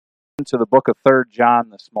to the book of 3 John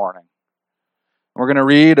this morning. We're going to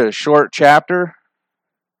read a short chapter,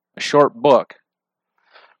 a short book,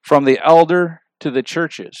 from the elder to the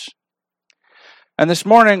churches. And this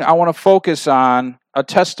morning I want to focus on a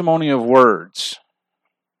testimony of words.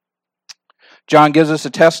 John gives us a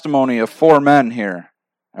testimony of 4 men here,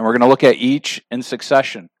 and we're going to look at each in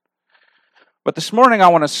succession. But this morning I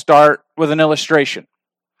want to start with an illustration.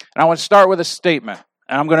 And I want to start with a statement.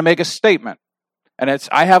 And I'm going to make a statement. And it's,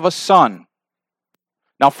 I have a son.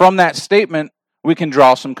 Now from that statement, we can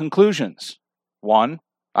draw some conclusions. 1,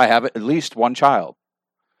 I have at least one child.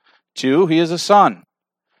 2, he is a son.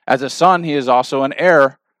 As a son, he is also an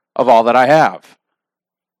heir of all that I have.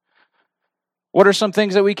 What are some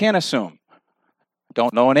things that we can assume?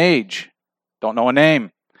 Don't know an age. Don't know a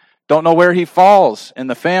name. Don't know where he falls in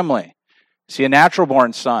the family. Is he a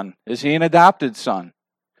natural-born son? Is he an adopted son?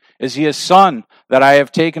 Is he a son that I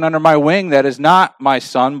have taken under my wing that is not my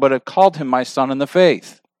son, but have called him my son in the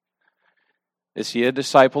faith? Is he a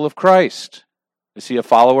disciple of Christ? Is he a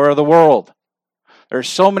follower of the world? There are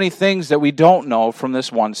so many things that we don't know from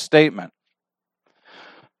this one statement.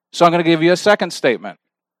 So I'm going to give you a second statement.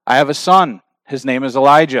 I have a son. His name is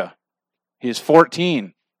Elijah. He is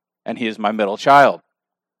 14, and he is my middle child.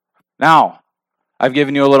 Now, I've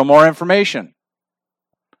given you a little more information.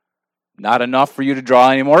 Not enough for you to draw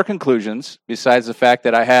any more conclusions, besides the fact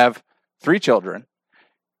that I have 3 children,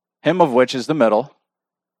 him of which is the middle,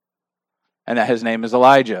 and that his name is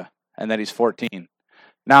Elijah, and that he's 14.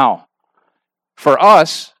 Now, for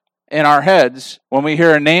us, in our heads, when we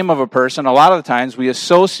hear a name of a person, a lot of the times we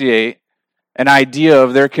associate an idea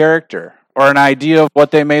of their character, or an idea of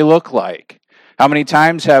what they may look like. How many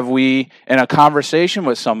times have we, in a conversation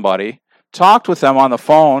with somebody, talked with them on the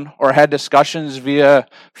phone or had discussions via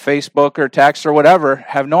Facebook or text or whatever,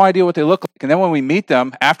 have no idea what they look like. And then when we meet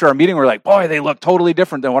them after our meeting, we're like, boy, they look totally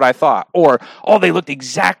different than what I thought. Or, oh, they looked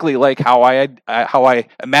exactly like how I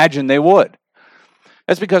imagined they would.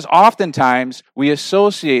 That's because oftentimes we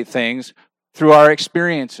associate things through our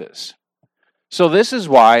experiences. So this is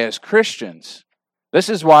why as Christians, this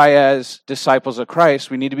is why as disciples of Christ,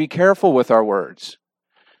 we need to be careful with our words.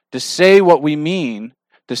 To say what we mean,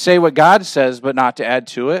 to say what God says, but not to add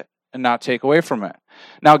to it and not take away from it.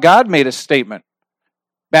 Now, God made a statement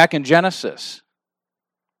back in Genesis.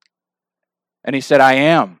 And he said, I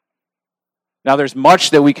am. Now, there's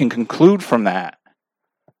much that we can conclude from that.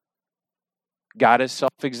 God is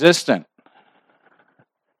self-existent.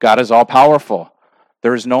 God is all-powerful.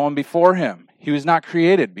 There is no one before him. He was not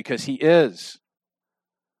created because he is.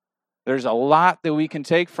 There's a lot that we can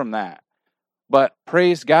take from that. But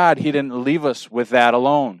praise God, he didn't leave us with that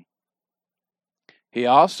alone. He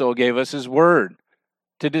also gave us his word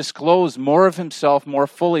to disclose more of himself more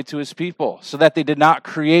fully to his people so that they did not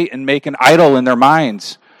create and make an idol in their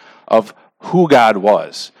minds of who God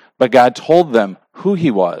was. But God told them who he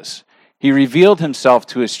was. He revealed himself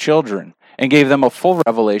to his children and gave them a full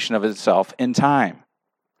revelation of himself in time.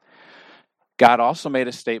 God also made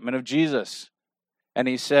a statement of Jesus. And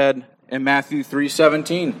he said in Matthew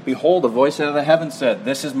 3:17, Behold, a voice out of the heaven said,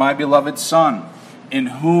 This is my beloved Son, in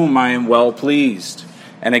whom I am well pleased.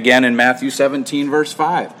 And again in Matthew 17, verse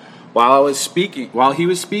 5, While he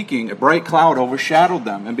was speaking, a bright cloud overshadowed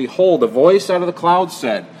them. And behold, a voice out of the cloud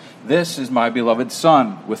said, This is my beloved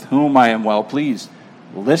Son, with whom I am well pleased.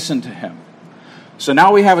 Listen to him. So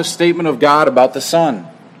now we have a statement of God about the Son.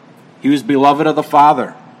 He was beloved of the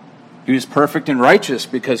Father. He was perfect and righteous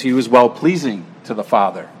because he was well-pleasing to the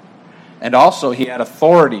Father. And also he had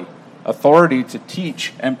authority to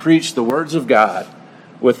teach and preach the words of God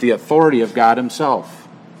with the authority of God himself.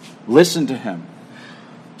 Listen to him.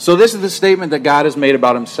 So this is the statement that God has made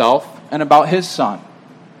about himself and about his Son.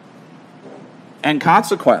 And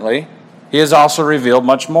consequently, he has also revealed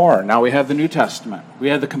much more. Now we have the New Testament. We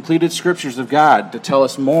have the completed scriptures of God to tell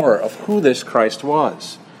us more of who this Christ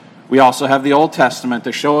was. We also have the Old Testament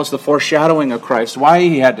to show us the foreshadowing of Christ, why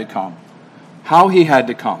he had to come, how he had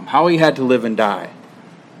to come, how he had to live and die,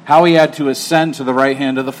 how he had to ascend to the right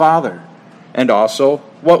hand of the Father, and also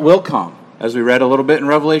what will come. As we read a little bit in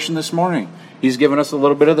Revelation this morning, he's given us a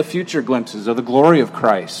little bit of the future glimpses of the glory of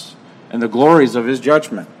Christ and the glories of his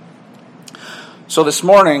judgment. So this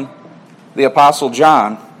morning, the Apostle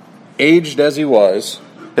John, aged as he was,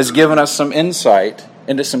 has given us some insight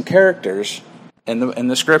into some characters in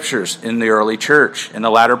the scriptures, in the early church, in the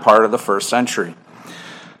latter part of the 1st century.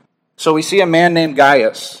 So we see a man named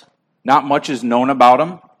Gaius. Not much is known about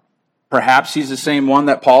him. Perhaps he's the same one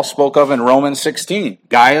that Paul spoke of in Romans 16.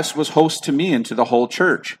 Gaius was host to me and to the whole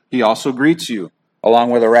church. He also greets you, along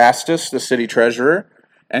with Erastus, the city treasurer,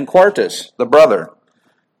 and Quartus, the brother.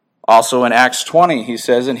 Also in Acts 20, he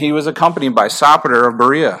says, and he was accompanied by Sopater of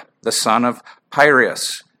Berea, the son of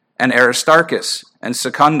Pyrrhus, and Aristarchus, and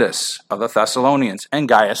Secundus of the Thessalonians, and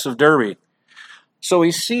Gaius of Derbe. So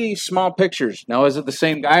we see small pictures. Now, is it the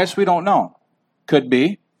same Gaius? We don't know. Could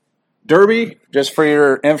be. Derbe, just for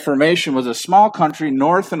your information, was a small country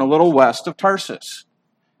north and a little west of Tarsus.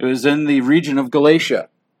 It was in the region of Galatia.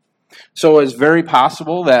 So it's very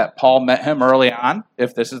possible that Paul met him early on,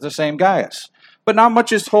 if this is the same Gaius. But not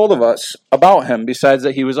much is told of us about him besides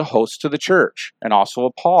that he was a host to the church and also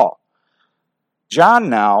a Paul. John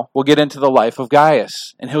now will get into the life of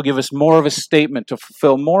Gaius, and he'll give us more of a statement to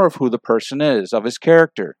fulfill more of who the person is, of his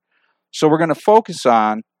character. So we're going to focus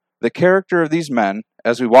on the character of these men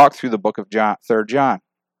as we walk through the book of 3 John.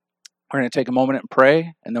 We're going to take a moment and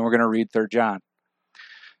pray, and then we're going to read 3 John.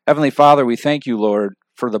 Heavenly Father, we thank you, Lord,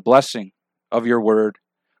 for the blessing of your word.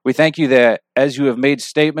 We thank you that as you have made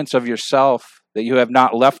statements of yourself, that you have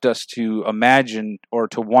not left us to imagine or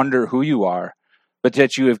to wonder who you are, but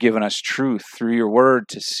that you have given us truth through your word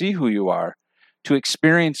to see who you are, to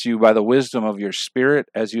experience you by the wisdom of your Spirit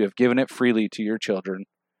as you have given it freely to your children.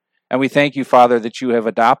 And we thank you, Father, that you have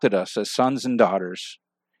adopted us as sons and daughters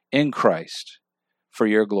in Christ for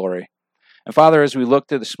your glory. And Father, as we look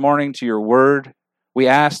to this morning to your word, we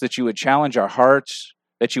ask that you would challenge our hearts,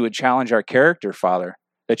 that you would challenge our character, Father,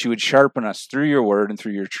 that you would sharpen us through your word and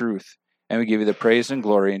through your truth. And we give you the praise and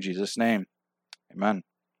glory in Jesus' name. Amen.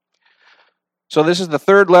 So this is the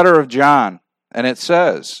third letter of John, and it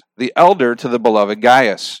says, the elder to the beloved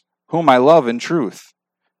Gaius, whom I love in truth.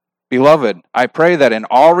 Beloved, I pray that in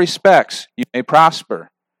all respects you may prosper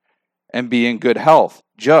and be in good health,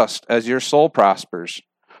 just as your soul prospers.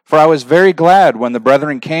 For I was very glad when the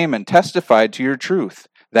brethren came and testified to your truth,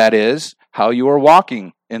 that is, how you are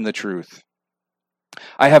walking in the truth.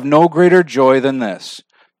 I have no greater joy than this,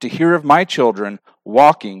 to hear of my children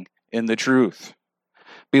walking in the truth.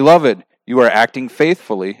 Beloved, you are acting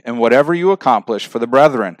faithfully in whatever you accomplish for the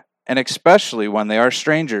brethren, and especially when they are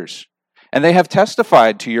strangers. And they have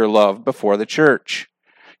testified to your love before the church.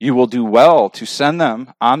 You will do well to send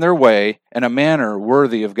them on their way in a manner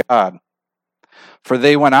worthy of God. For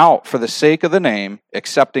they went out for the sake of the name,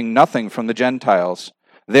 accepting nothing from the Gentiles.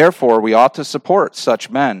 Therefore we ought to support such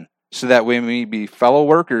men, so that we may be fellow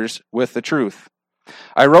workers with the truth.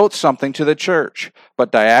 I wrote something to the church,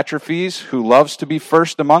 but Diotrephes, who loves to be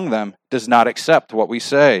first among them, does not accept what we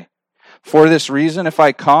say. For this reason, if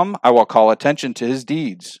I come, I will call attention to his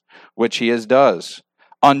deeds, which he does,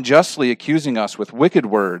 unjustly accusing us with wicked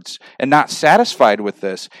words, and not satisfied with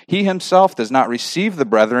this, he himself does not receive the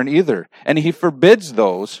brethren either, and he forbids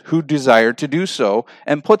those who desire to do so,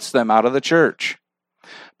 and puts them out of the church.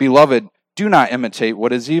 Beloved, do not imitate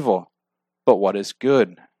what is evil, but what is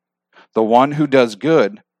good. The one who does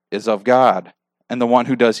good is of God, and the one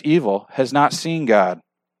who does evil has not seen God.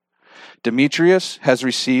 Demetrius has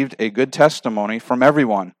received a good testimony from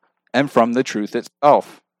everyone, and from the truth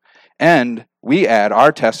itself. And we add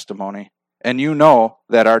our testimony, and you know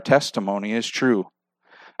that our testimony is true.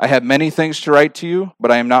 I have many things to write to you,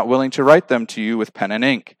 but I am not willing to write them to you with pen and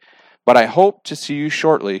ink. But I hope to see you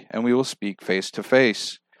shortly, and we will speak face to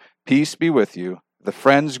face. Peace be with you. The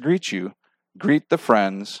friends greet you. Greet the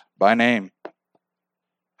friends by name.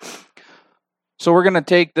 So we're going to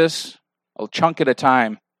take this a chunk at a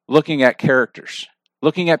time, looking at characters,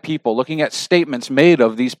 looking at people, looking at statements made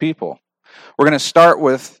of these people. We're going to start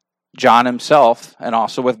with John himself and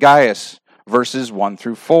also with Gaius, verses 1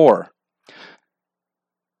 through 4.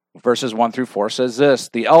 Verses 1 through 4 says this,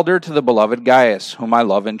 the elder to the beloved Gaius, whom I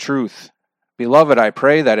love in truth. Beloved, I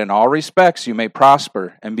pray that in all respects you may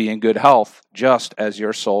prosper and be in good health, just as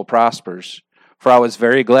your soul prospers. For I was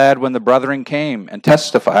very glad when the brethren came and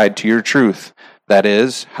testified to your truth, that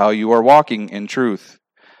is, how you are walking in truth.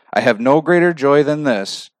 I have no greater joy than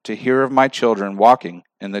this, to hear of my children walking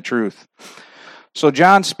in the truth. So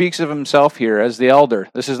John speaks of himself here as the elder.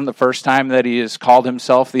 This isn't the first time that he has called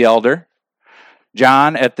himself the elder.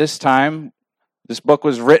 John, at this time, this book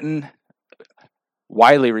was written,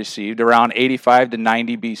 widely received, around 85 to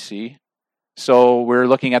 90 BC. So we're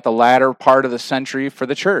looking at the latter part of the century for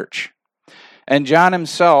the church. And John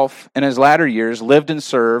himself, in his latter years, lived and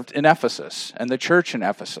served in Ephesus, and the church in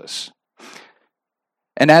Ephesus.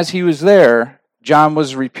 And as he was there, John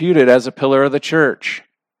was reputed as a pillar of the church,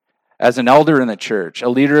 as an elder in the church, a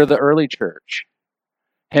leader of the early church.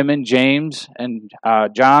 Him and James and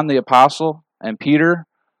John the apostle and Peter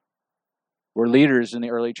were leaders in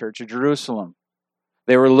the early church of Jerusalem.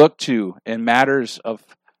 They were looked to in matters of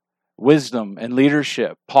wisdom and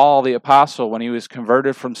leadership. Paul the apostle, when he was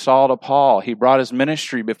converted from Saul to Paul, he brought his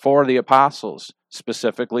ministry before the apostles,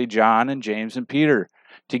 specifically John and James and Peter,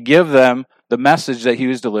 to give them the message that he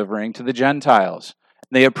was delivering to the Gentiles.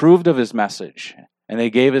 They approved of his message, and they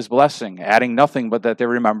gave his blessing, adding nothing but that they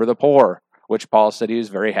remember the poor, which Paul said he was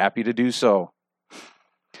very happy to do so.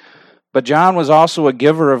 But John was also a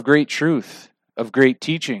giver of great truth, of great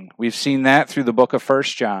teaching. We've seen that through the book of 1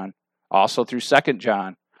 John, also through 2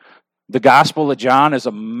 John. The Gospel of John is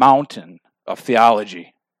a mountain of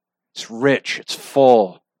theology. It's rich, it's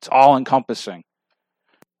full, it's all-encompassing.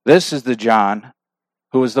 This is the John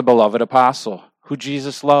who was the beloved apostle, who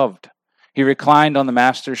Jesus loved. He reclined on the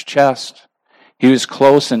Master's chest. He was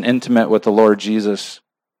close and intimate with the Lord Jesus.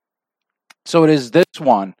 So it is this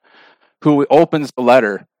one who opens the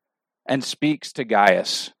letter and speaks to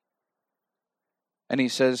Gaius. And he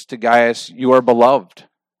says to Gaius, "You are beloved.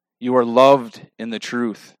 You are loved in the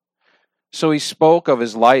truth." So he spoke of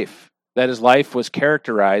his life, that his life was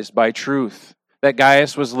characterized by truth, that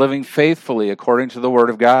Gaius was living faithfully according to the Word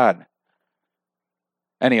of God.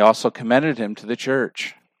 And he also commended him to the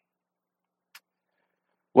church.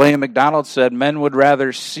 William MacDonald said, "Men would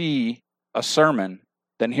rather see a sermon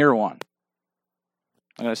than hear one."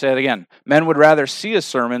 I'm going to say it again. Men would rather see a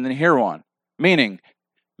sermon than hear one. Meaning,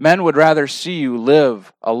 men would rather see you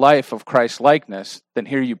live a life of Christ-likeness than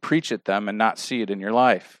hear you preach at them and not see it in your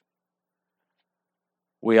life.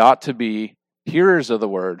 We ought to be hearers of the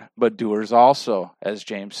word, but doers also, as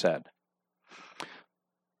James said.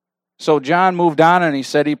 So John moved on and he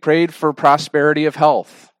said he prayed for prosperity of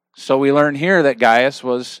health. So we learn here that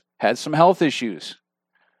Gaius had some health issues.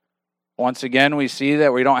 Once again, we see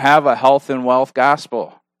that we don't have a health and wealth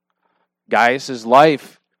gospel. Gaius'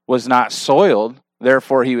 life was not soiled,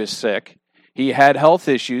 therefore he was sick. He had health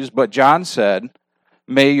issues, but John said,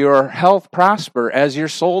 "May your health prosper as your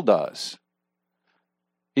soul does."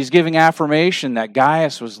 He's giving affirmation that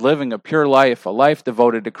Gaius was living a pure life, a life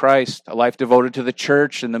devoted to Christ, a life devoted to the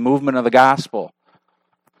church and the movement of the gospel.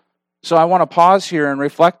 So I want to pause here and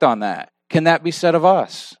reflect on that. Can that be said of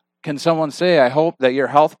us? Can someone say, "I hope that your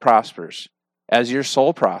health prospers as your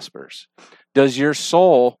soul prospers"? Does your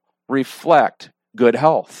soul reflect good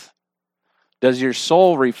health? Does your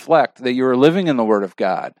soul reflect that you are living in the Word of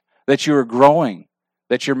God, that you are growing,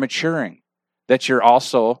 that you're maturing, that you're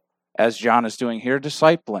also, as John is doing here,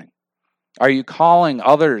 discipling? Are you calling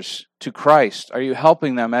others to Christ? Are you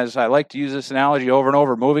helping them, as I like to use this analogy over and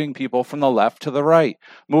over, moving people from the left to the right,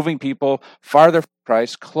 moving people farther from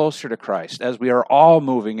Christ, closer to Christ, as we are all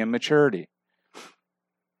moving in maturity?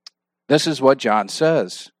 This is what John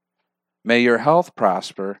says. May your health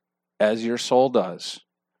prosper as your soul does.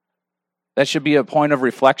 That should be a point of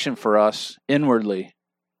reflection for us inwardly,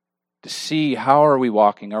 to see how are we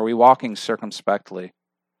walking? Are we walking circumspectly?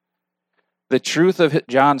 The truth of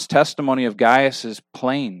John's testimony of Gaius is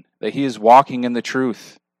plain, that he is walking in the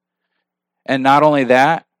truth. And not only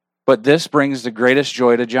that, but this brings the greatest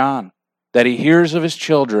joy to John, that he hears of his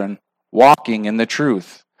children walking in the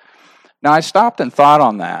truth. Now, I stopped and thought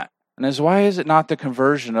on that, and why is it not the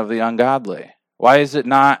conversion of the ungodly? Why is it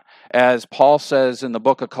not, as Paul says in the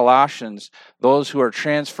book of Colossians, those who are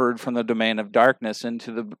transferred from the domain of darkness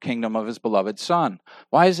into the kingdom of his beloved Son?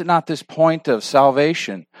 Why is it not this point of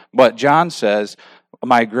salvation? But John says,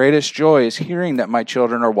 my greatest joy is hearing that my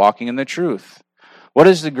children are walking in the truth. What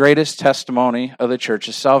is the greatest testimony of the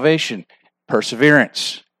church's salvation?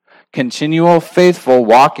 Perseverance. Continual faithful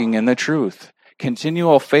walking in the truth.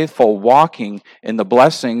 Continual faithful walking in the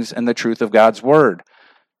blessings and the truth of God's word.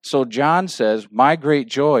 So John says, my great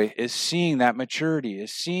joy is seeing that maturity,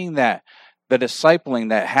 is seeing that the discipling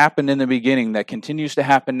that happened in the beginning, that continues to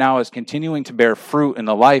happen now, is continuing to bear fruit in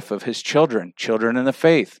the life of his children in the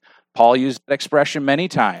faith. Paul used that expression many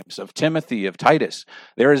times of Timothy, of Titus.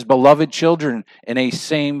 There is beloved children in a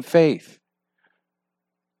same faith.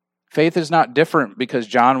 Faith is not different because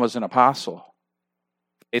John was an apostle.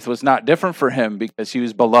 Faith was not different for him because he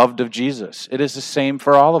was beloved of Jesus. It is the same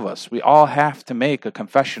for all of us. We all have to make a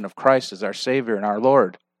confession of Christ as our Savior and our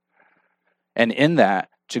Lord. And in that,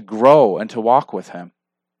 to grow and to walk with him.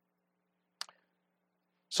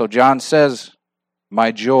 So John says,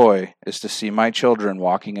 my joy is to see my children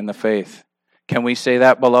walking in the faith. Can we say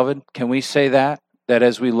that, beloved? Can we say that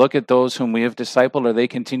as we look at those whom we have discipled, are they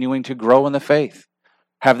continuing to grow in the faith?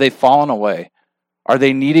 Have they fallen away? Are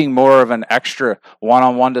they needing more of an extra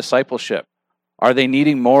one-on-one discipleship? Are they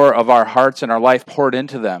needing more of our hearts and our life poured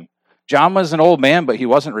into them? John was an old man, but he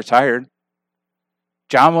wasn't retired.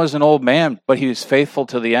 John was an old man, but he was faithful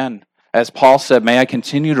to the end. As Paul said, may I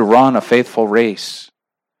continue to run a faithful race.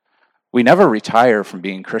 We never retire from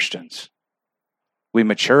being Christians. We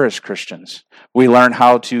mature as Christians. We learn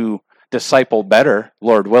how to disciple better,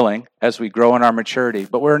 Lord willing, as we grow in our maturity,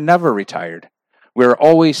 but we're never retired. We're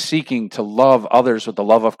always seeking to love others with the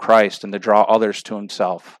love of Christ and to draw others to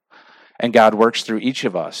himself. And God works through each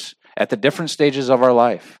of us at the different stages of our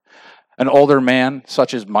life. An older man,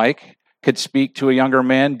 such as Mike, could speak to a younger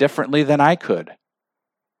man differently than I could,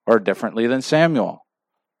 or differently than Samuel.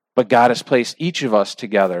 But God has placed each of us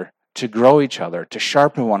together to grow each other, to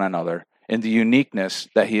sharpen one another in the uniqueness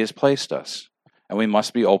that he has placed us. And we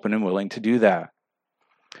must be open and willing to do that.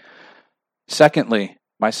 Secondly,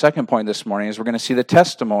 my second point this morning is we're going to see the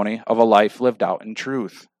testimony of a life lived out in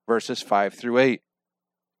truth, verses 5 through 8.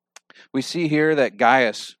 We see here that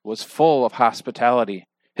Gaius was full of hospitality.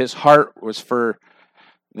 His heart was for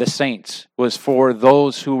the saints, was for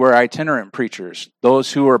those who were itinerant preachers,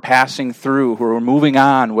 those who were passing through, who were moving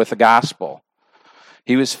on with the gospel.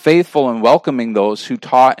 He was faithful in welcoming those who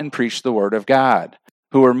taught and preached the word of God,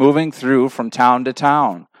 who were moving through from town to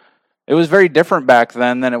town. It was very different back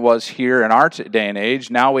then than it was here in our day and age.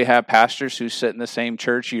 Now we have pastors who sit in the same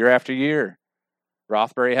church year after year.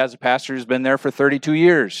 Rothbury has a pastor who's been there for 32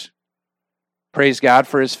 years. Praise God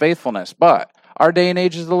for his faithfulness. But our day and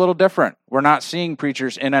age is a little different. We're not seeing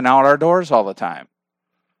preachers in and out our doors all the time.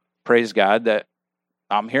 Praise God that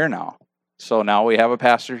I'm here now. So now we have a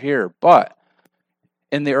pastor here. But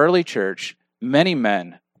in the early church, many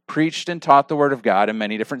men preached and taught the word of God in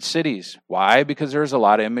many different cities. Why? Because there was a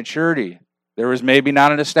lot of immaturity. There was maybe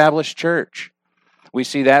not an established church. We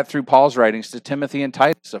see that through Paul's writings to Timothy and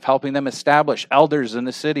Titus of helping them establish elders in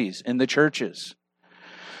the cities, in the churches.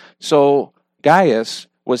 So Gaius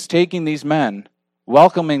was taking these men,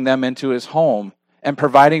 welcoming them into his home, and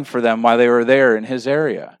providing for them while they were there in his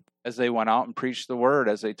area, as they went out and preached the word,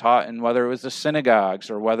 as they taught in whether it was the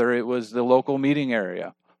synagogues or whether it was the local meeting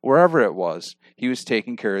area, wherever it was, he was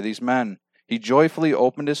taking care of these men. He joyfully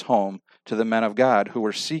opened his home to the men of God who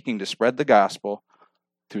were seeking to spread the gospel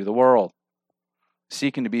through the world,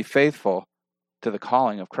 seeking to be faithful to the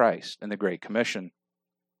calling of Christ and the Great Commission.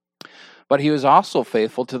 But he was also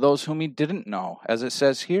faithful to those whom he didn't know, as it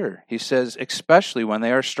says here. He says, especially when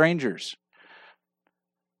they are strangers.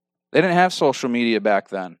 They didn't have social media back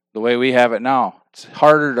then, the way we have it now. It's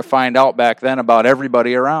harder to find out back then about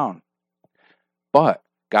everybody around. But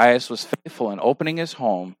Gaius was faithful in opening his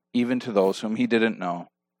home even to those whom he didn't know.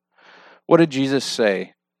 What did Jesus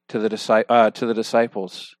say to the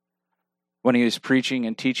disciples when he was preaching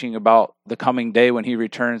and teaching about the coming day when he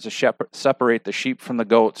returns to separate the sheep from the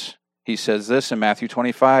goats? He says this in Matthew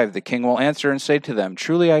 25, "The king will answer and say to them,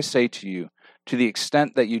 'Truly I say to you, to the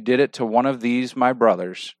extent that you did it to one of these my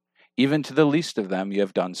brothers, even to the least of them, you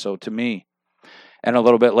have done so to me.'" And a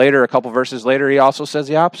little bit later, a couple verses later, he also says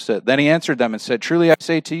the opposite. "Then he answered them and said, 'Truly I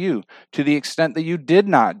say to you, to the extent that you did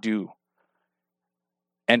not do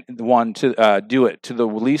and do it to the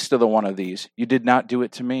least of the one of these, you did not do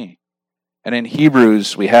it to me.'" And in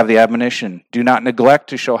Hebrews, we have the admonition, "Do not neglect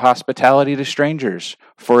to show hospitality to strangers,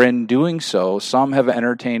 for in doing so, some have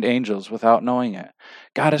entertained angels without knowing it."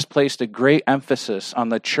 God has placed a great emphasis on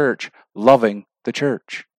the church loving the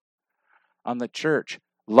church, on the church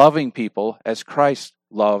loving people as Christ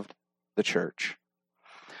loved the church.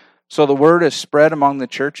 So the word is spread among the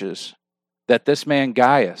churches that this man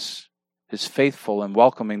Gaius is faithful in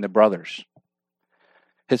welcoming the brothers.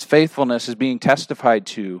 His faithfulness is being testified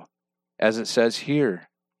to, as it says here,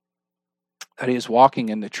 that he is walking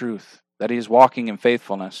in the truth, that he is walking in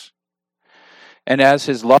faithfulness. And as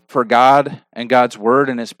his love for God and God's word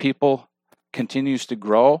and his people continues to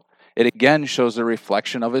grow, it again shows the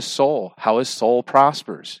reflection of his soul, how his soul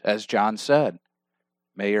prospers, as John said.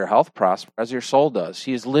 May your health prosper as your soul does.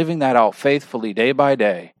 He is living that out faithfully day by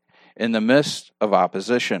day in the midst of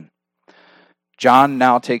opposition. John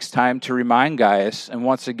now takes time to remind Gaius and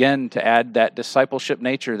once again to add that discipleship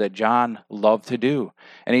nature that John loved to do.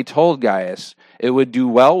 And he told Gaius, "It would do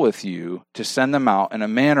well with you to send them out in a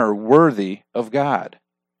manner worthy of God."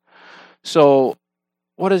 So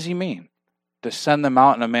what does he mean? To send them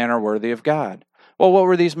out in a manner worthy of God. Well, what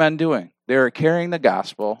were these men doing? They were carrying the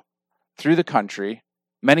gospel through the country,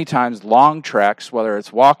 many times long treks, whether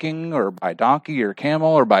it's walking or by donkey or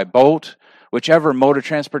camel or by boat, whichever mode of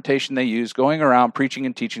transportation they use, going around preaching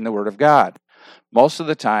and teaching the word of God. Most of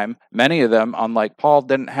the time, many of them, unlike Paul,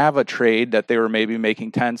 didn't have a trade that they were maybe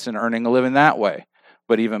making tents and earning a living that way.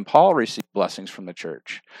 But even Paul received blessings from the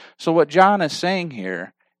church. So what John is saying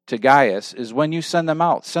here to Gaius is when you send them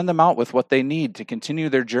out with what they need to continue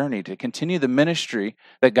their journey, to continue the ministry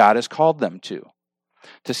that God has called them to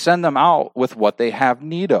send them out with what they have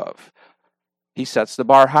need of. He sets the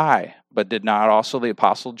bar high, but did not also the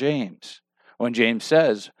Apostle James? When James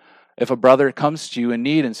says, if a brother comes to you in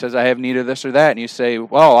need and says, "I have need of this or that," and you say,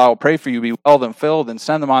 "Well, I'll pray for you, be well and filled," and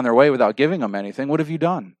send them on their way without giving them anything, what have you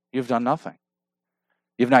done? You've done nothing.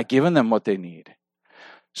 You've not given them what they need.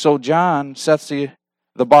 So John sets the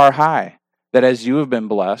bar high, that as you have been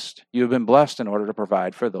blessed in order to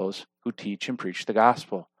provide for those who teach and preach the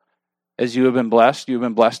gospel. As you have been blessed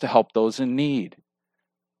to help those in need.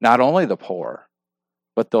 Not only the poor,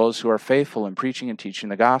 but those who are faithful in preaching and teaching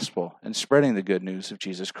the gospel and spreading the good news of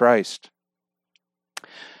Jesus Christ.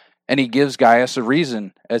 And he gives Gaius a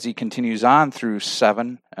reason as he continues on through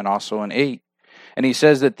 7 and also in 8. And he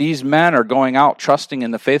says that these men are going out trusting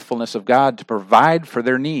in the faithfulness of God to provide for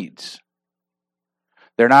their needs.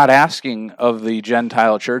 They're not asking of the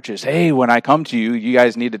Gentile churches, hey, when I come to you, you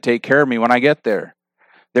guys need to take care of me when I get there.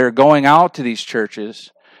 They're going out to these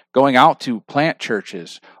churches, going out to plant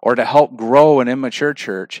churches or to help grow an immature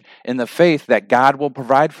church in the faith that God will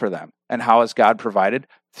provide for them. And how has God provided?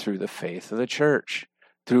 Through the faith of the church,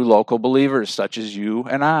 through local believers such as you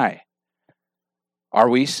and I. Are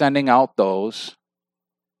we sending out those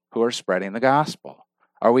who are spreading the gospel?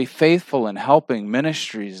 Are we faithful in helping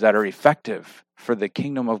ministries that are effective for the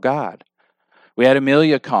kingdom of God? We had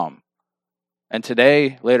Amelia come, and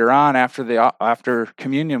today, later on, after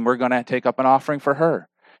communion, we're going to take up an offering for her.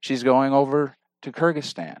 She's going over to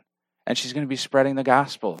Kyrgyzstan, and she's going to be spreading the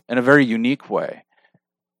gospel in a very unique way.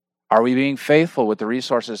 Are we being faithful with the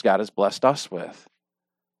resources God has blessed us with?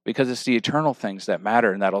 Because it's the eternal things that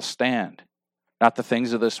matter and that'll stand. Not the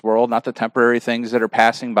things of this world, not the temporary things that are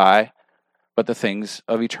passing by, but the things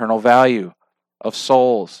of eternal value, of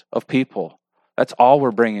souls, of people. That's all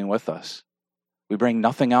we're bringing with us. We bring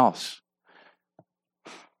nothing else.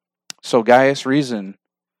 So Gaius' reason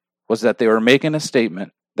was that they were making a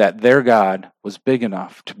statement that their God was big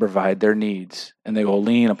enough to provide their needs, and they will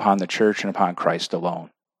lean upon the church and upon Christ alone.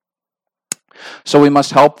 So we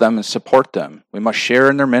must help them and support them. We must share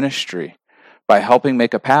in their ministry by helping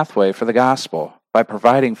make a pathway for the gospel, by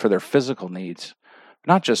providing for their physical needs,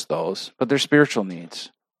 not just those, but their spiritual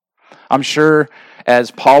needs. I'm sure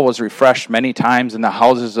as Paul was refreshed many times in the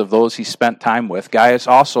houses of those he spent time with, Gaius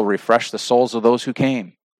also refreshed the souls of those who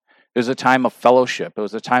came. It was a time of fellowship. It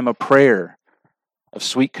was a time of prayer, of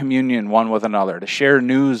sweet communion one with another, to share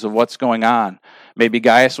news of what's going on. Maybe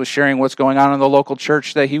Gaius was sharing what's going on in the local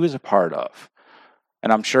church that he was a part of.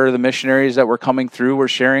 And I'm sure the missionaries that were coming through were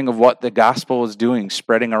sharing of what the gospel was doing,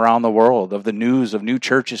 spreading around the world, of the news of new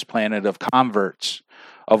churches planted, of converts,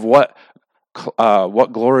 of what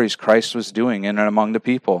glories Christ was doing in and among the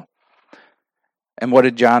people. And what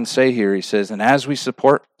did John say here? He says, and as we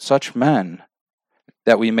support such men,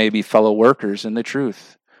 that we may be fellow workers in the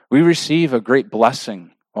truth. We receive a great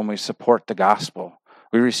blessing when we support the gospel.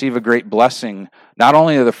 We receive a great blessing, not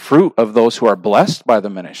only of the fruit of those who are blessed by the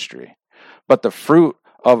ministry, but the fruit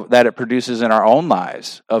of that it produces in our own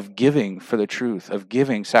lives of giving for the truth, of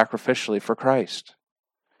giving sacrificially for Christ,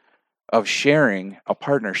 of sharing a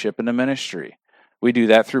partnership in the ministry. We do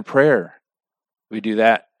that through prayer. We do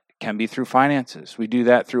that, can be through finances. We do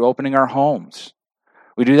that through opening our homes.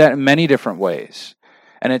 We do that in many different ways.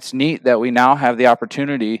 And it's neat that we now have the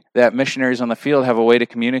opportunity that missionaries on the field have a way to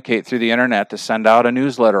communicate through the internet to send out a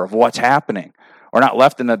newsletter of what's happening. We're not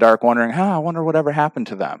left in the dark wondering, I wonder whatever happened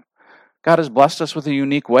to them. God has blessed us with a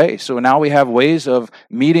unique way. So now we have ways of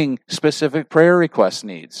meeting specific prayer request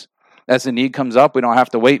needs. As the need comes up, we don't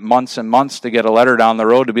have to wait months and months to get a letter down the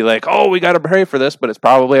road to be like, we got to pray for this, but it's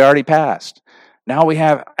probably already passed. Now we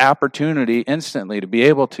have opportunity instantly to be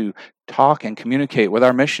able to talk and communicate with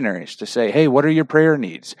our missionaries to say, hey, what are your prayer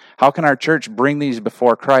needs? How can our church bring these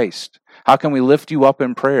before Christ? How can we lift you up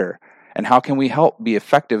in prayer? And how can we help be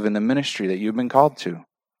effective in the ministry that you've been called to?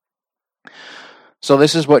 So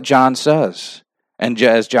this is what John says. And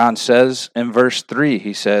as John says in verse 3,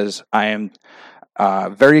 he says, I am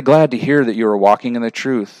very glad to hear that you are walking in the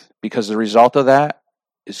truth, because the result of that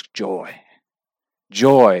is joy.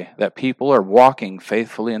 Joy that people are walking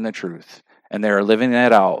faithfully in the truth, and they are living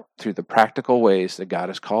that out through the practical ways that God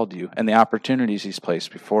has called you and the opportunities he's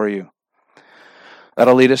placed before you.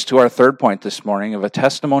 That'll lead us to our third point this morning of a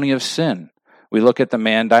testimony of sin. We look at the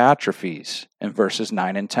man Diotrephes in verses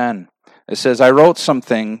 9 and 10. It says, I wrote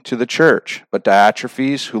something to the church, but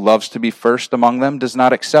Diotrephes, who loves to be first among them, does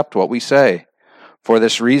not accept what we say. For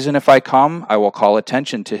this reason, if I come, I will call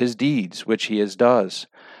attention to his deeds, which he does,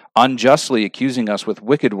 unjustly accusing us with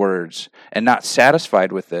wicked words. And not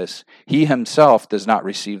satisfied with this, he himself does not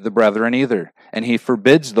receive the brethren either, and he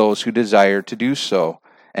forbids those who desire to do so,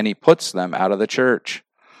 and he puts them out of the church.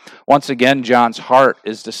 Once again, John's heart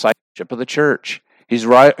is discipleship of the church. He's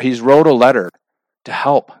wrote a letter to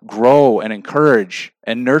help grow and encourage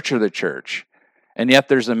and nurture the church. And yet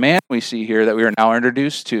there's a man we see here that we are now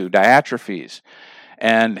introduced to, Diotrephes,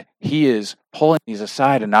 and he is pulling these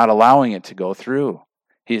aside and not allowing it to go through.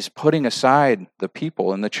 He's putting aside the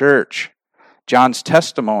people in the church. John's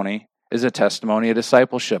testimony is a testimony of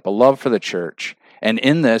discipleship, a love for the church. And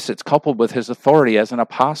in this, it's coupled with his authority as an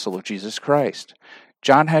apostle of Jesus Christ.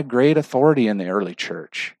 John had great authority in the early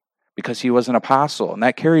church because he was an apostle, and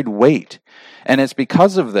that carried weight. And it's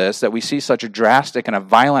because of this that we see such a drastic and a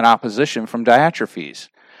violent opposition from Diotrephes.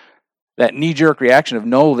 That knee-jerk reaction of,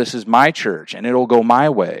 no, this is my church, and it'll go my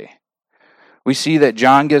way. We see that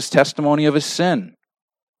John gives testimony of his sin.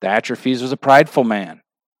 Diotrephes was a prideful man.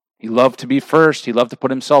 He loved to be first. He loved to put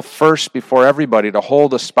himself first before everybody, to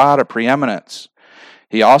hold a spot of preeminence.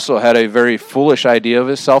 He also had a very foolish idea of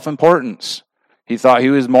his self-importance. He thought he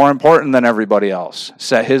was more important than everybody else,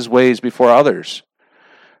 set his ways before others.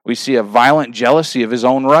 We see a violent jealousy of his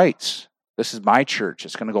own rights. This is my church.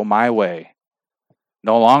 It's going to go my way.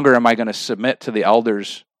 No longer am I going to submit to the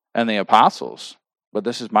elders and the apostles, but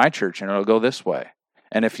this is my church and it'll go this way.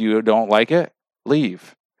 And if you don't like it,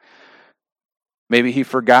 leave. Maybe he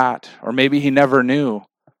forgot, or maybe he never knew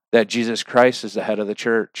that Jesus Christ is the head of the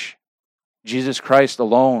church. Jesus Christ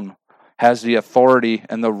alone has the authority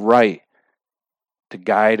and the right to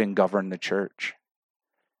guide and govern the church.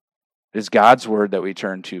 It is God's word that we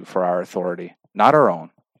turn to for our authority, not our own.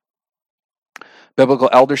 Biblical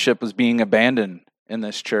eldership was being abandoned in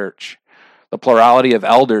this church. The plurality of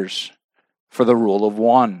elders for the rule of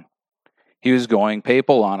one. He was going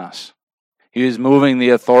papal on us. He was moving the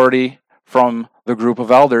authority from the group of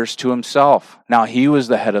elders to himself. Now he was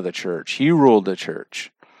the head of the church. He ruled the church.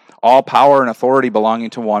 All power and authority belonging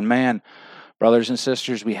to one man. Brothers and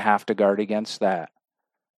sisters, we have to guard against that.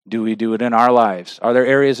 Do we do it in our lives? Are there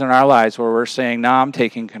areas in our lives where we're saying, no, I'm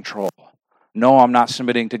taking control. No, I'm not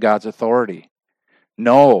submitting to God's authority.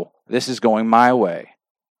 No, this is going my way.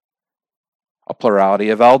 A plurality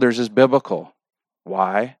of elders is biblical.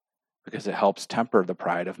 Why? Because it helps temper the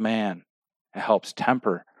pride of man. It helps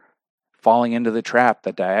temper falling into the trap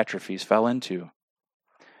that Diotrephes fell into.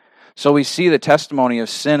 So we see the testimony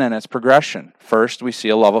of sin and its progression. First, we see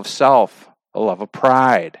a love of self, a love of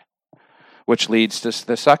pride, which leads to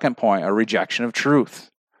the second point, a rejection of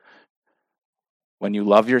truth. When you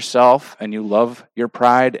love yourself and you love your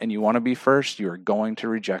pride and you want to be first, you are going to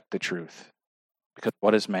reject the truth. Because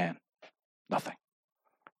what is man? Nothing.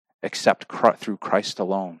 Except through Christ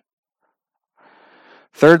alone.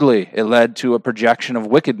 Thirdly, it led to a projection of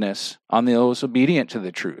wickedness on those obedient to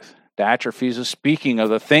the truth. Diotrephes was speaking of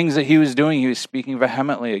the things that he was doing. He was speaking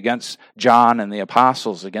vehemently against John and the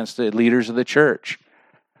apostles, against the leaders of the church.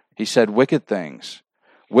 He said wicked things,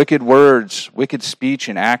 wicked words, wicked speech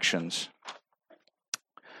and actions.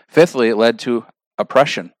 Fifthly, it led to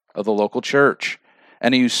oppression of the local church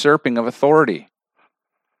and a usurping of authority.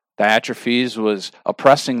 Diotrephes was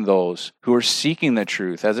oppressing those who were seeking the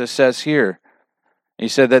truth, as it says here. He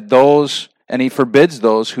said that he forbids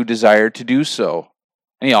those who desire to do so.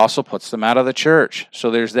 And he also puts them out of the church. So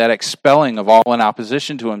there's that expelling of all in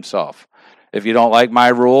opposition to himself. If you don't like my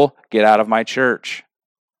rule, get out of my church.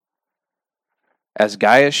 As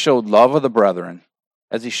Gaius showed love of the brethren,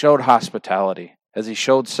 as he showed hospitality, as he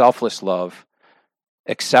showed selfless love,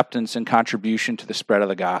 acceptance and contribution to the spread of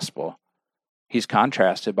the gospel, he's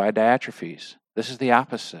contrasted by Diotrephes. This is the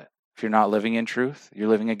opposite. If you're not living in truth, you're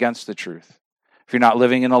living against the truth. If you're not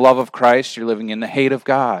living in the love of Christ, you're living in the hate of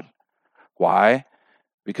God. Why?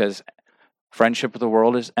 Because friendship with the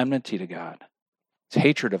world is enmity to God. It's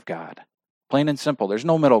hatred of God. Plain and simple. There's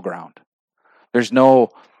no middle ground. There's no,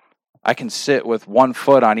 I can sit with one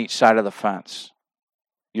foot on each side of the fence.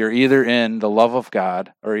 You're either in the love of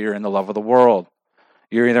God or you're in the love of the world.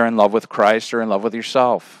 You're either in love with Christ or in love with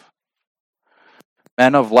yourself.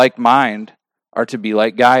 Men of like mind are to be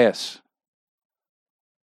like Gaius.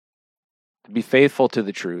 To be faithful to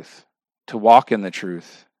the truth, to walk in the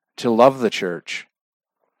truth, to love the church.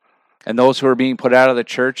 And those who are being put out of the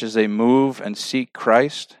church as they move and seek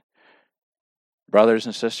Christ, brothers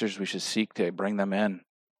and sisters, we should seek to bring them in.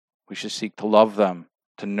 We should seek to love them,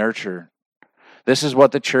 to nurture. This is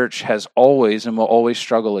what the church has always and will always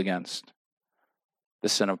struggle against. The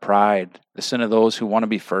sin of pride, the sin of those who want to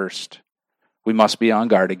be first. We must be on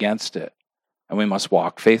guard against it, and we must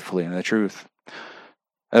walk faithfully in the truth.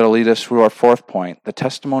 That'll lead us to our fourth point, the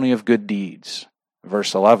testimony of good deeds.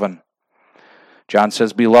 Verse 11. John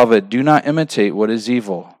says, Beloved, do not imitate what is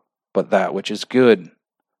evil, but that which is good.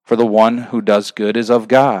 For the one who does good is of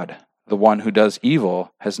God. The one who does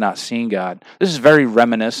evil has not seen God. This is very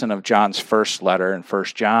reminiscent of John's first letter in 1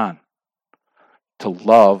 John. To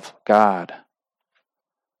love God.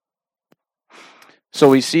 So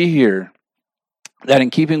we see here that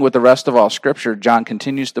in keeping with the rest of all Scripture, John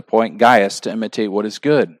continues to point Gaius to imitate what is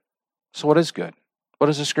good. So what is good? What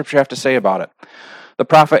does the Scripture have to say about it? The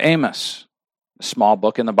prophet Amos, a small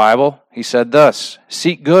book in the Bible, he said this,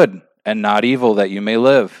 "Seek good and not evil, that you may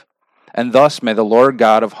live. And thus may the Lord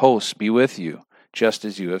God of hosts be with you, just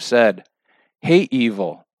as you have said. Hate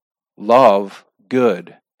evil, love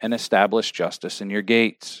good, and establish justice in your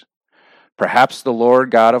gates. Perhaps the Lord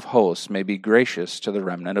God of hosts may be gracious to the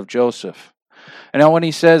remnant of Joseph." And now when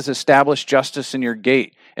he says establish justice in your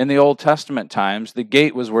gate, in the Old Testament times, the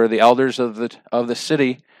gate was where the elders of the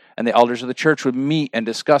city and the elders of the church would meet and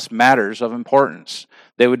discuss matters of importance.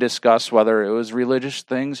 They would discuss whether it was religious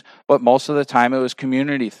things, but most of the time it was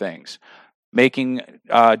community things, making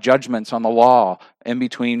judgments on the law in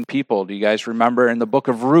between people. Do you guys remember in the book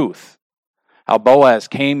of Ruth, how Boaz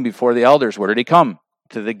came before the elders? Where did he come?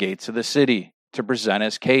 To the gates of the city to present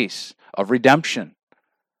his case of redemption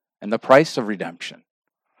and the price of redemption.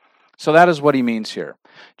 So that is what he means here.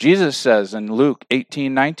 Jesus says in Luke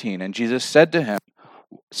 18:19, and Jesus said to him,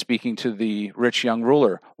 speaking to the rich young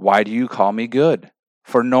ruler, "Why do you call me good?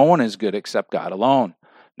 For no one is good except God alone."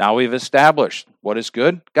 Now we've established what is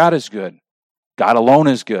good. God is good. God alone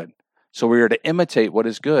is good. So we are to imitate what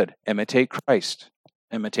is good. Imitate Christ.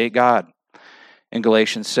 Imitate God. In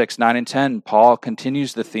Galatians 6:9 and 10, Paul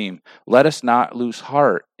continues the theme. Let us not lose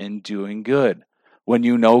heart in doing good. When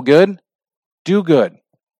you know good, do good,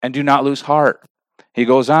 and do not lose heart. He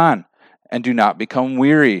goes on, and do not become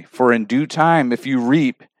weary, for in due time, if you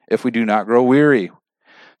reap, if we do not grow weary.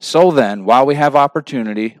 So then, while we have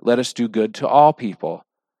opportunity, let us do good to all people,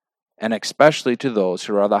 and especially to those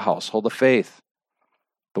who are of the household of faith.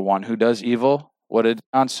 The one who does evil, what did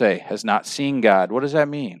John say, has not seen God. What does that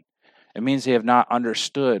mean? It means they have not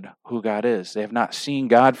understood who God is. They have not seen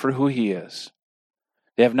God for who he is.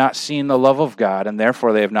 They have not seen the love of God, and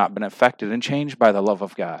therefore they have not been affected and changed by the love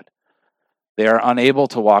of God. They are unable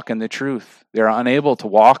to walk in the truth. They are unable to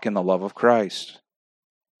walk in the love of Christ.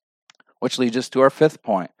 Which leads us to our fifth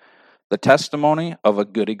point, the testimony of a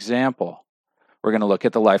good example. We're going to look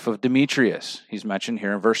at the life of Demetrius. He's mentioned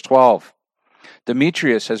here in verse 12.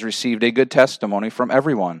 Demetrius has received a good testimony from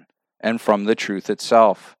everyone and from the truth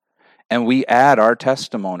itself. And we add our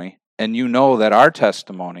testimony, and you know that our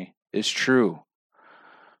testimony is true.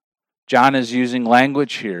 John is using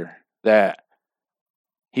language here that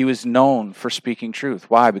he was known for speaking truth.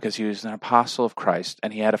 Why? Because he was an apostle of Christ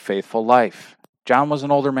and he had a faithful life. John was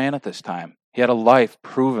an older man at this time. He had a life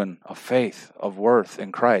proven of faith, of worth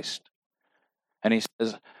in Christ. And he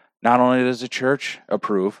says, not only does the church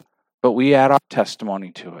approve, but we add our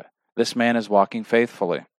testimony to it. This man is walking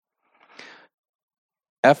faithfully.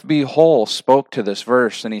 F.B. Hull spoke to this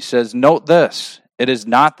verse and he says, note this, it is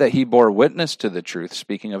not that he bore witness to the truth,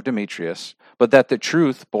 speaking of Demetrius, but that the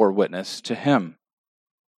truth bore witness to him.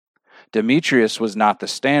 Demetrius was not the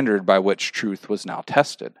standard by which truth was now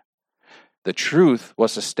tested. The truth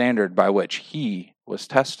was the standard by which he was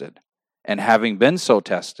tested. And having been so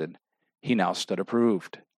tested, he now stood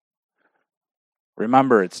approved.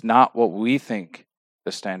 Remember, it's not what we think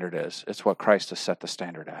the standard is. It's what Christ has set the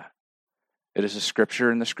standard at. It is the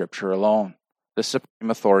Scripture and the Scripture alone. The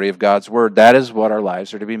supreme authority of God's Word. That is what our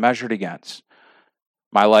lives are to be measured against.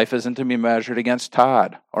 My life isn't to be measured against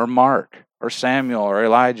Todd or Mark or Samuel or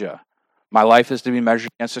Elijah. My life is to be measured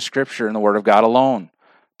against the Scripture and the Word of God alone.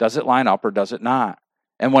 Does it line up or does it not?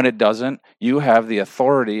 And when it doesn't, you have the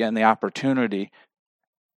authority and the opportunity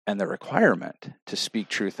and the requirement to speak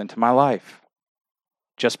truth into my life.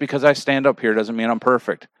 Just because I stand up here doesn't mean I'm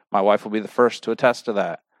perfect. My wife will be the first to attest to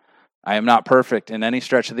that. I am not perfect in any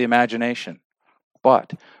stretch of the imagination.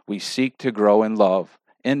 But we seek to grow in love,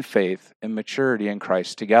 in faith, in maturity in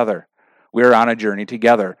Christ together. We are on a journey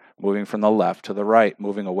together, moving from the left to the right,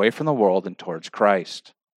 moving away from the world and towards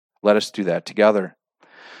Christ. Let us do that together.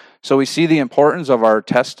 So we see the importance of our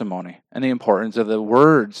testimony and the importance of the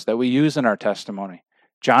words that we use in our testimony.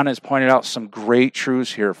 John has pointed out some great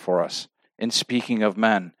truths here for us in speaking of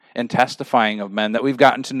men and testifying of men, that we've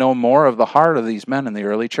gotten to know more of the heart of these men in the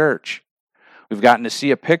early church. We've gotten to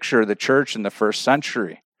see a picture of the church in the first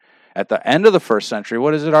century. At the end of the first century,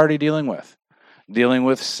 what is it already dealing with? Dealing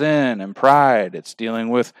with sin and pride. It's dealing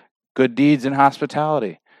with good deeds and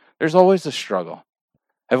hospitality. There's always a struggle.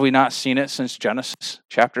 Have we not seen it since Genesis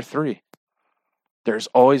chapter 3? There's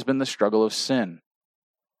always been the struggle of sin.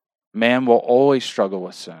 Man will always struggle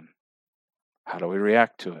with sin. How do we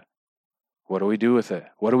react to it? What do we do with it?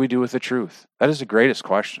 What do we do with the truth? That is the greatest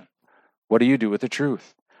question. What do you do with the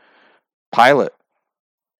truth? Pilate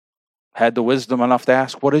had the wisdom enough to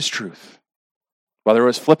ask, what is truth? Whether it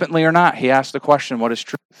was flippantly or not, he asked the question, what is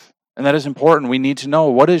truth? And that is important. We need to know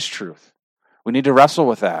what is truth. We need to wrestle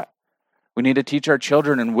with that. We need to teach our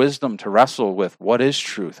children in wisdom to wrestle with what is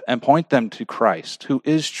truth and point them to Christ, who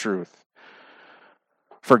is truth.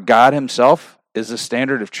 For God himself is the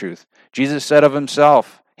standard of truth. Jesus said of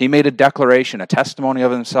himself, he made a declaration, a testimony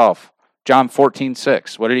of himself. John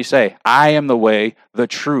 14:6. What did he say? I am the way, the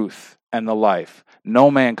truth, and the life.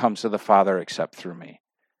 No man comes to the Father except through me.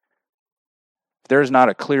 If there is not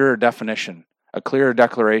a clearer definition, a clearer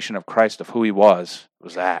declaration of Christ of who he was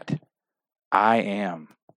that. I am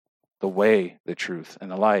the way, the truth,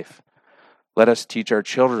 and the life. Let us teach our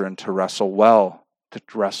children to wrestle well, to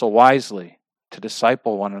wrestle wisely, to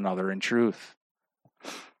disciple one another in truth.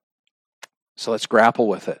 So let's grapple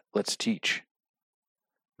with it. Let's teach.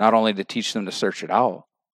 Not only to teach them to search it out,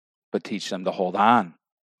 but teach them to hold on,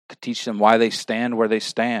 to teach them why they stand where they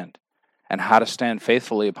stand, and how to stand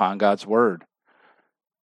faithfully upon God's word.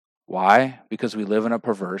 Why? Because we live in a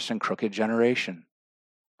perverse and crooked generation.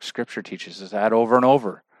 Scripture teaches us that over and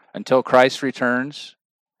over. Until Christ returns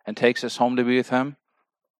and takes us home to be with him,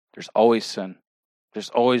 there's always sin. There's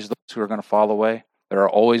always those who are going to fall away. There are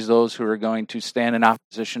always those who are going to stand in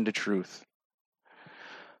opposition to truth.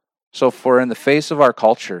 So for in the face of our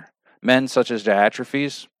culture, men such as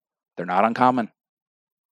Diotrephes, they're not uncommon.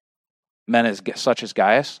 Men such as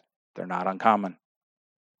Gaius, they're not uncommon.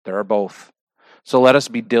 There are both. So let us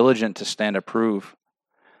be diligent to stand approved.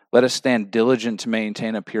 Let us stand diligent to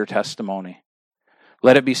maintain a pure testimony.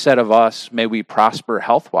 Let it be said of us, may we prosper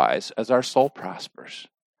health-wise as our soul prospers.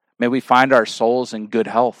 May we find our souls in good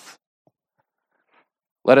health.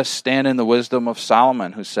 Let us stand in the wisdom of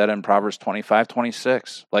Solomon, who said in Proverbs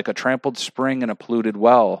 25:26, like a trampled spring and a polluted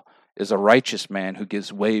well is a righteous man who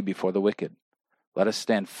gives way before the wicked. Let us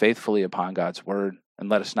stand faithfully upon God's word, and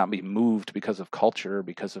let us not be moved because of culture or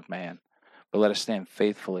because of man, but let us stand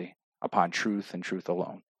faithfully upon truth and truth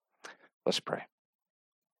alone. Let's pray.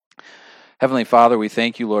 Heavenly Father, we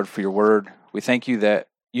thank you, Lord, for your word. We thank you that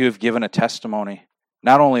you have given a testimony,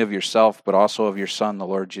 not only of yourself, but also of your Son, the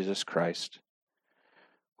Lord Jesus Christ.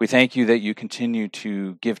 We thank you that you continue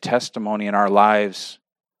to give testimony in our lives,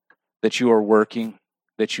 that you are working,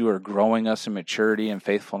 that you are growing us in maturity and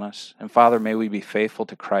faithfulness. And Father, may we be faithful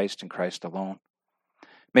to Christ and Christ alone.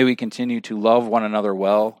 May we continue to love one another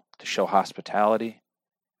well, to show hospitality.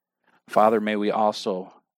 Father, may we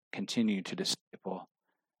also continue to disciple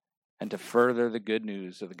and to further the good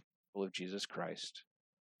news of the gospel of Jesus Christ.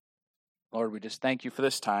 Lord, we just thank you for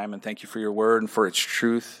this time and thank you for your word and for its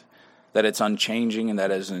truth, that it's unchanging and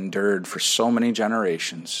that it has endured for so many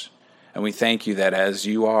generations. And we thank you that as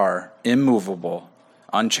you are immovable,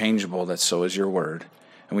 unchangeable, that so is your word.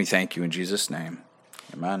 And we thank you in Jesus' name.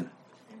 Amen.